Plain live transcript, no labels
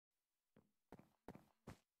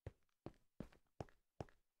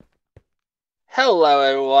Hello,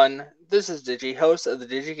 everyone. This is Digi, host of the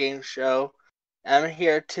Digi Game Show. I'm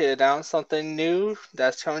here to announce something new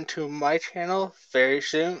that's coming to my channel very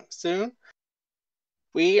soon.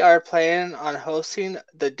 We are planning on hosting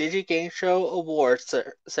the Digi Game Show Awards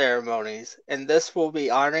ceremonies, and this will be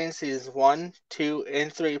honoring seasons 1, 2,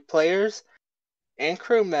 and 3 players and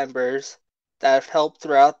crew members that have helped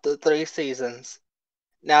throughout the 3 seasons.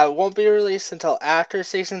 Now, it won't be released until after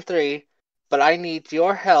season 3, but I need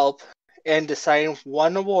your help in deciding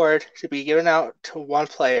one award to be given out to one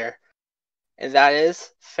player, and that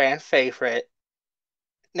is fan favorite.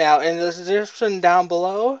 Now, in the description down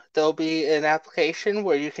below, there'll be an application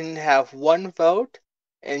where you can have one vote,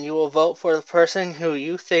 and you will vote for the person who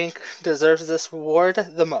you think deserves this award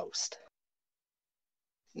the most.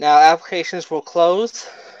 Now, applications will close.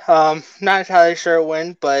 Not entirely sure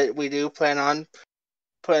when, but we do plan on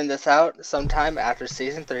putting this out sometime after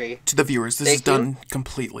season 3. To the viewers, this is done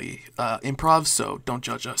completely improv, so don't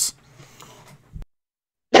judge us.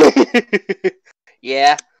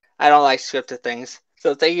 Yeah, I don't like scripted things.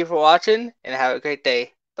 So thank you for watching, and have a great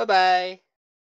day. Bye-bye.